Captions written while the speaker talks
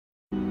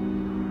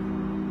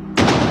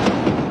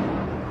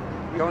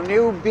Your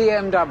new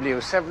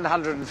BMW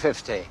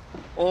 750.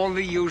 All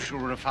the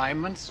usual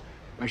refinements.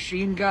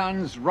 Machine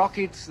guns,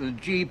 rockets, the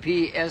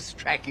GPS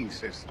tracking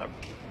system.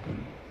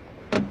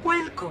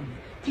 Welcome.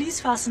 Please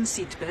fasten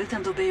seatbelt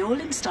and obey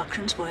all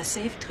instructions for a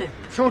safe trip.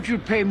 Thought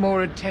you'd pay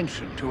more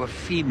attention to a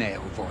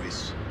female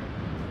voice.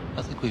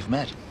 I think we've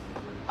met.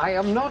 I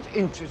am not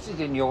interested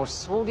in your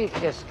sordid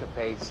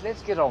escapades.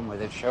 Let's get on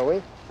with it, shall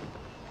we?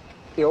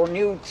 Your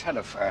new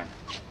telephone.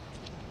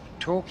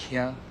 Talk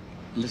here,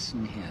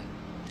 listen here.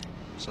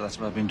 So that's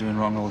what I've been doing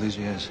wrong all these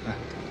years.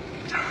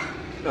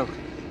 Look,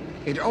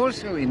 it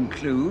also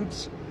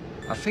includes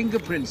a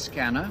fingerprint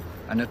scanner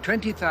and a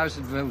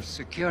 20,000-volt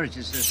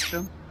security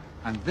system,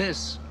 and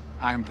this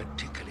I'm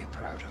particularly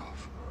proud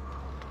of.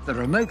 The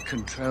remote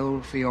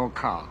control for your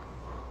car.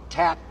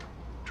 Tap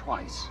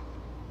twice.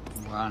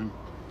 1,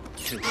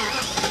 2.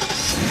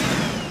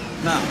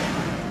 Now,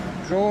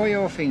 draw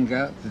your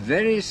finger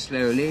very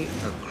slowly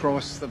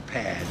across the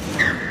pad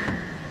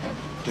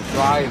to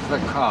drive the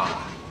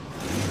car.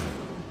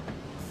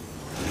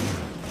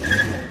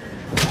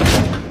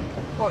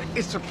 Well,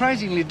 it's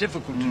surprisingly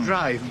difficult to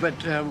drive, but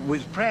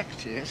with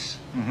practice...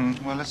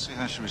 Well, let's see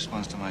how she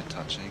responds to my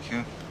touch,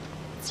 AQ.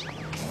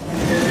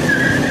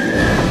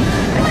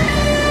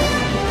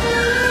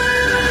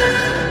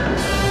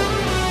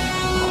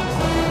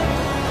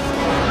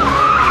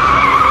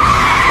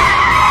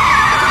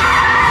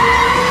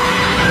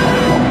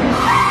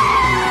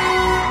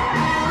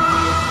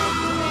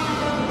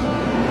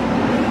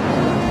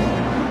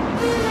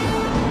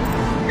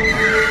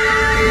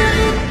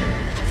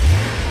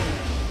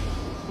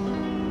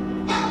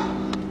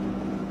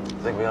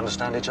 Think we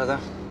understand each other?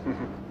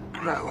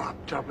 Grow up,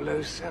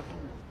 007.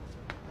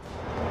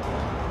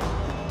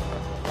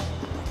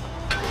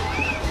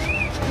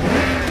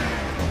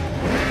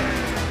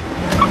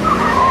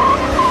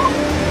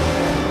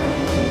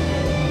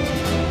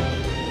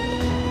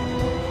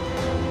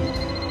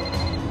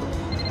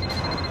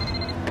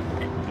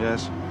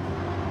 Yes?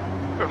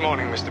 Good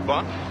morning, Mr.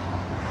 Bond.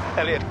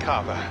 Elliot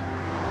Carver.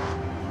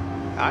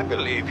 I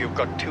believe you've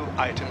got 2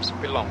 items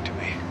that belong to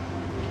me.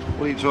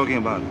 What are you talking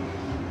about?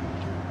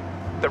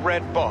 The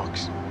red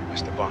box,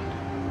 Mr. Bond,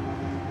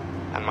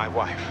 and my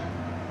wife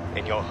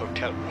in your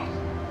hotel room.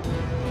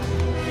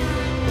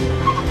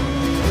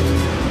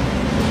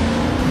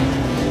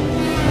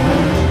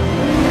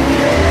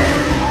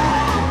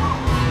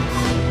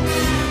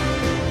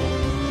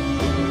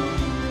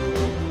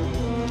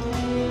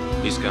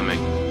 He's coming.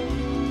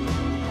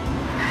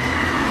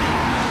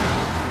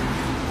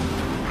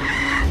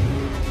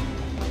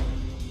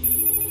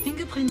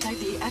 Fingerprint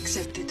ID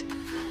accepted.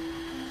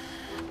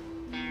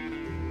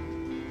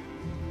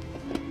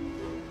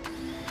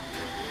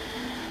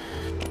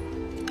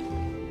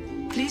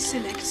 Please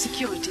select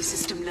security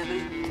system level.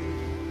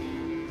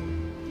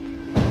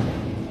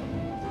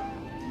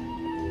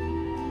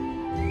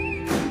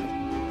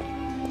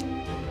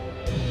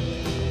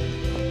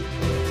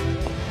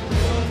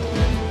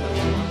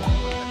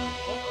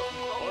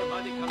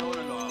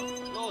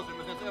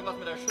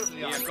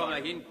 Hier, komm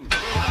nach hinten.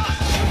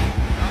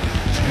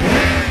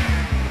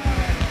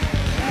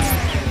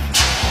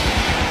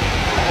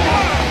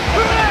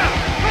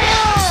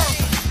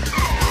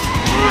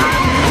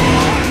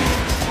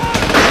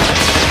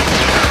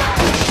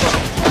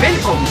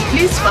 Welcome.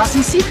 Please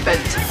fasten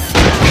seatbelt.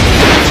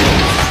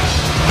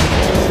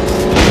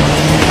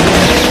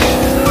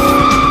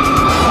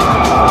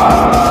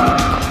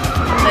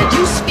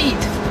 Reduce speed.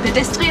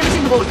 Pedestrians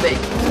in roadway.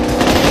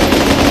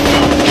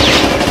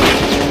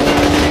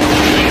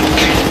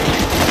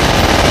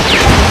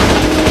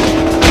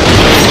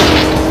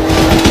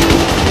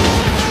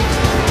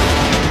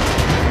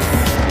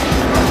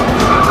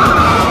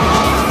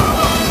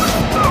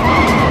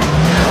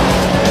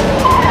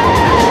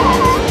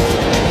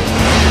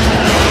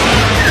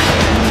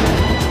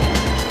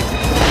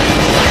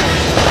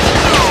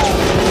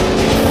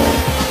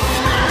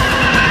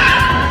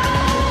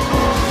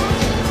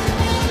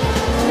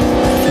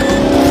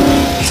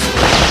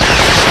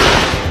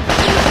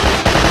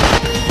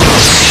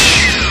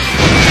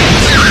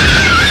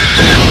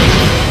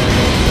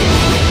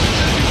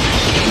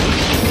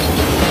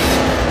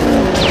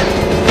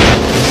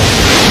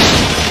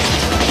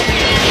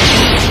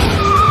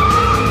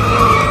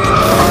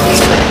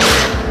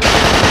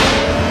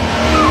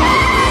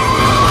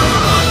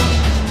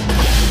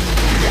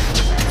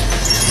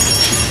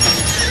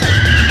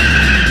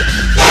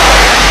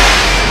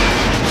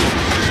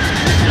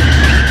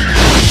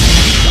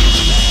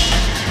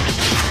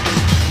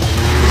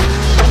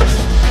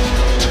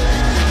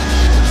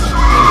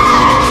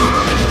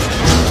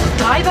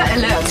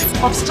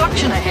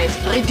 Obstruction ahead.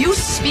 Reduce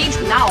speed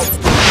now.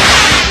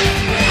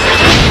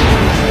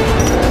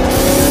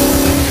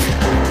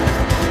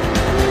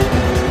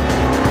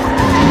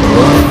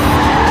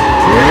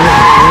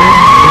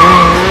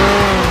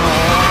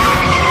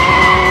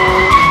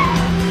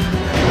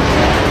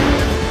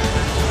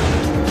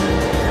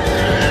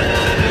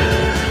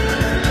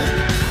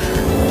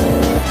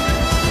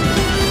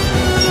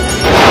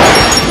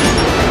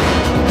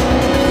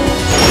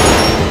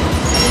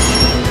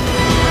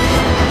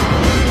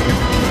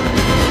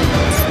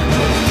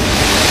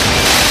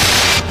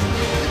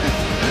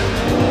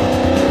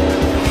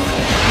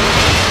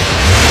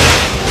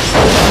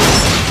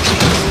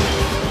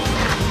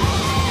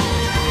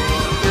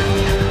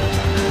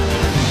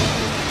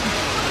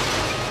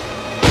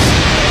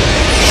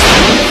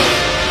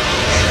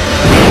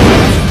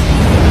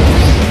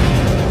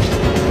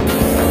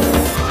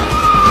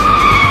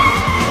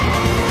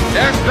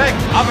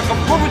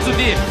 Viel zu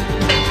viel!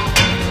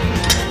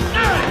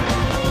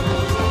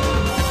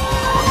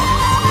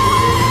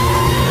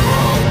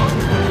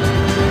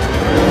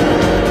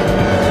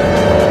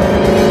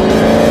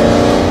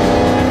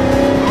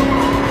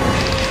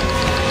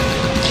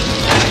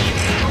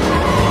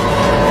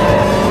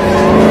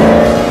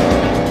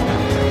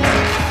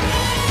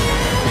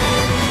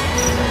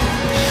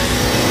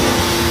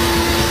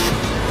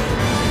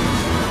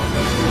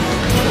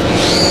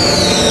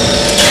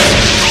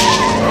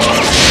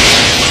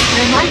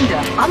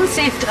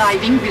 Unsafe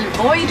driving will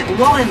void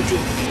warranty.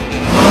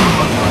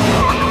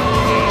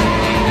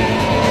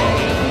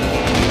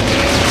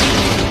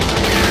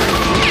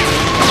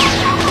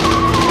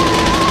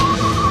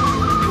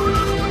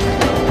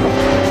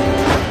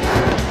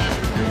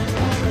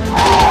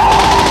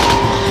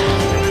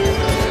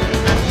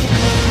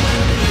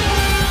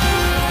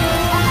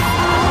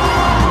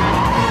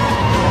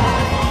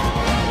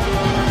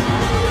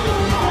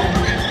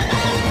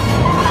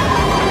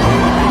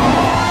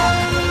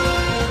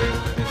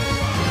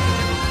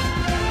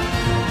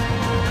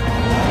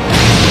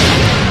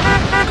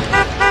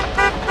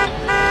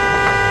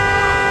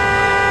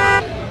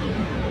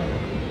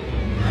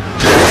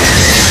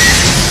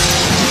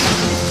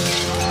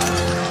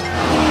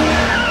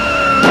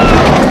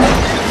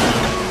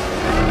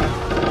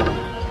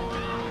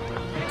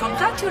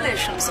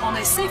 Congratulations on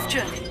a safe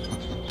journey.